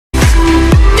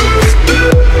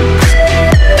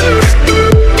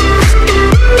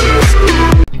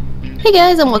Hey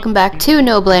guys, and welcome back to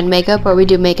NoBlandMakeup, where we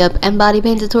do makeup and body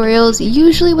paint tutorials,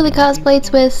 usually with a cosplay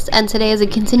twist, and today is a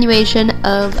continuation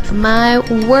of my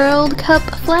World Cup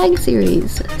flag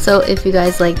series. So if you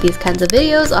guys like these kinds of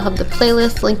videos, I'll have the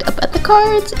playlist linked up at the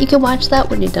cards. You can watch that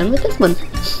when you're done with this one.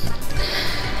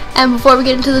 And before we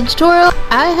get into the tutorial,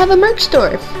 I have a merch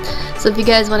store. So if you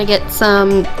guys want to get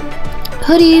some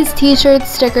hoodies, t-shirts,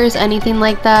 stickers, anything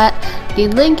like that, the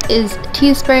link is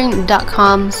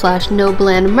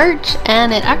teespring.com/noblandmerch,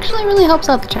 and it actually really helps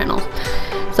out the channel.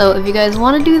 So if you guys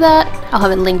want to do that, I'll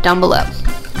have it linked down below.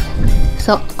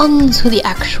 So on to the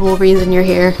actual reason you're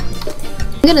here.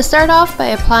 I'm going to start off by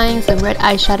applying some red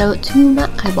eyeshadow to my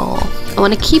eyeball. I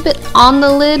want to keep it on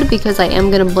the lid because I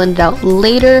am going to blend it out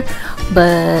later,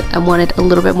 but I wanted a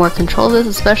little bit more control of this,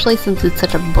 especially since it's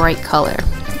such a bright color.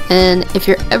 And if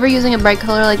you're ever using a bright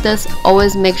color like this,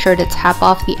 always make sure to tap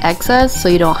off the excess so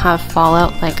you don't have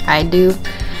fallout like I do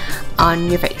on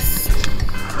your face.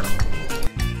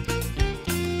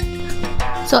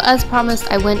 So as promised,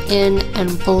 I went in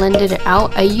and blended it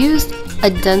out. I used a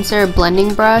denser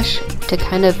blending brush to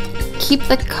kind of keep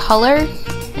the color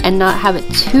and not have it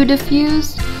too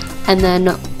diffused. And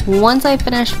then once I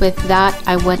finished with that,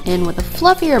 I went in with a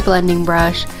fluffier blending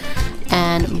brush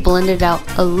and blended out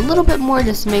a little bit more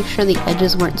just to make sure the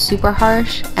edges weren't super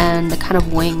harsh and to kind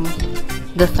of wing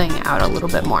the thing out a little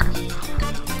bit more.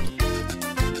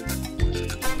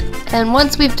 And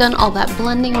once we've done all that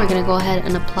blending, we're going to go ahead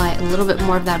and apply a little bit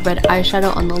more of that red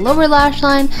eyeshadow on the lower lash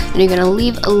line, and you're going to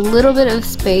leave a little bit of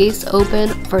space open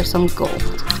for some gold.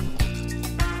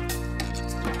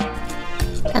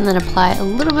 And then apply a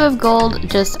little bit of gold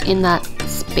just in that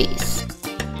space.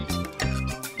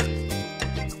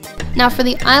 Now for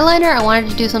the eyeliner, I wanted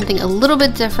to do something a little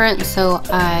bit different, so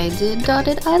I did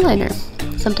dotted eyeliner.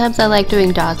 Sometimes I like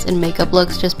doing dots in makeup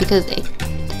looks just because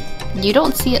you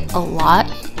don't see it a lot.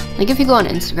 Like if you go on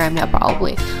Instagram now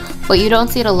probably, but you don't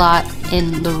see it a lot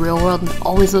in the real world, and it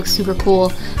always looks super cool,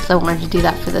 so I wanted to do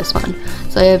that for this one.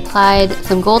 So I applied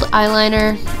some gold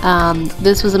eyeliner.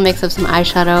 This was a mix of some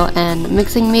eyeshadow and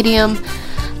mixing medium.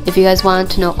 If you guys want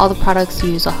to know all the products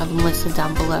used, I'll have them listed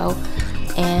down below.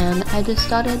 And I just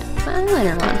dotted my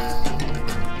eyeliner on.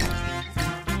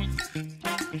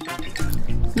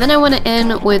 Then I went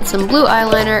in with some blue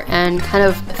eyeliner and kind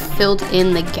of filled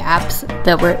in the gaps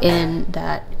that were in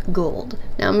that gold.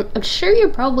 Now I'm sure you're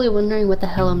probably wondering what the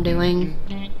hell I'm doing.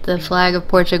 The flag of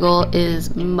Portugal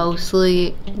is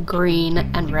mostly green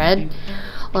and red.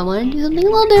 Well, I wanted to do something a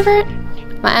little different.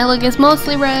 My eye look is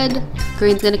mostly red.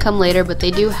 Green's gonna come later, but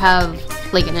they do have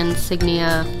like an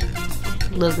insignia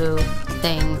logo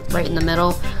thing right in the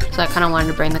middle, so I kind of wanted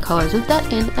to bring the colors of that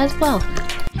in as well.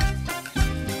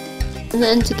 And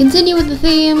then to continue with the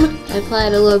theme, I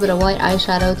applied a little bit of white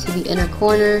eyeshadow to the inner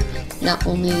corner, not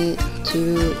only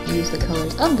to use the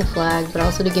colors of the flag, but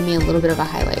also to give me a little bit of a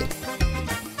highlight.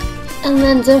 And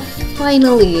then to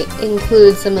finally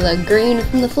include some of the green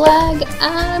from the flag,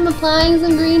 I'm applying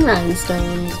some green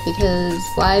rhinestones, because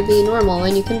why be normal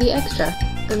when you can be extra?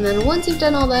 And then once you've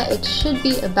done all that, it should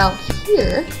be about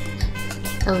here.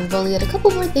 And we've only got a couple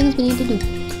more things we need to do.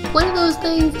 One of those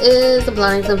things is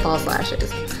applying some false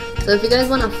lashes. So if you guys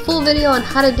want a full video on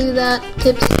how to do that,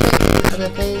 tips, tricks, and other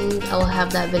things, I will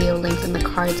have that video linked in the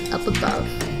cards up above.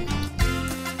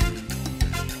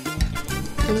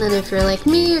 And then if you're like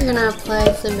me, you're gonna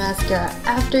apply some mascara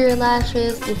after your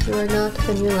lashes. If you are not,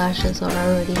 then your lashes are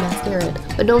already mascaraed.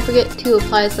 But don't forget to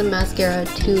apply some mascara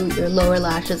to your lower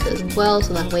lashes as well,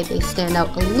 so that way they stand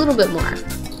out a little bit more.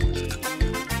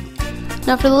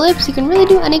 Now for the lips, you can really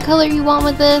do any color you want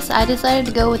with this. I decided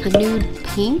to go with a nude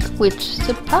pink, which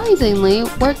surprisingly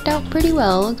worked out pretty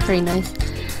well. Looks pretty nice.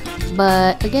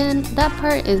 But again, that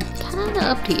part is kind of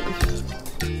up to you.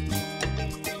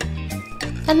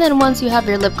 And then once you have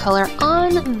your lip color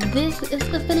on, this is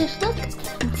the finished look.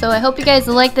 So I hope you guys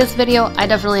liked this video. I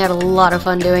definitely had a lot of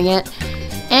fun doing it.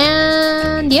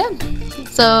 And yeah.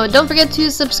 So don't forget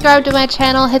to subscribe to my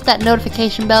channel, hit that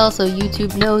notification bell so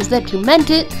YouTube knows that you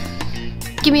meant it.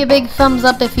 Give me a big thumbs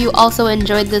up if you also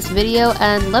enjoyed this video,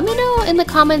 and let me know in the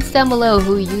comments down below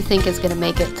who you think is going to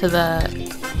make it to the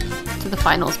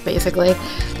finals, basically.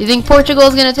 Do you think Portugal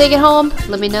is going to take it home?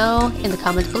 Let me know in the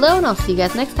comments below, and I'll see you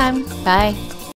guys next time. Bye.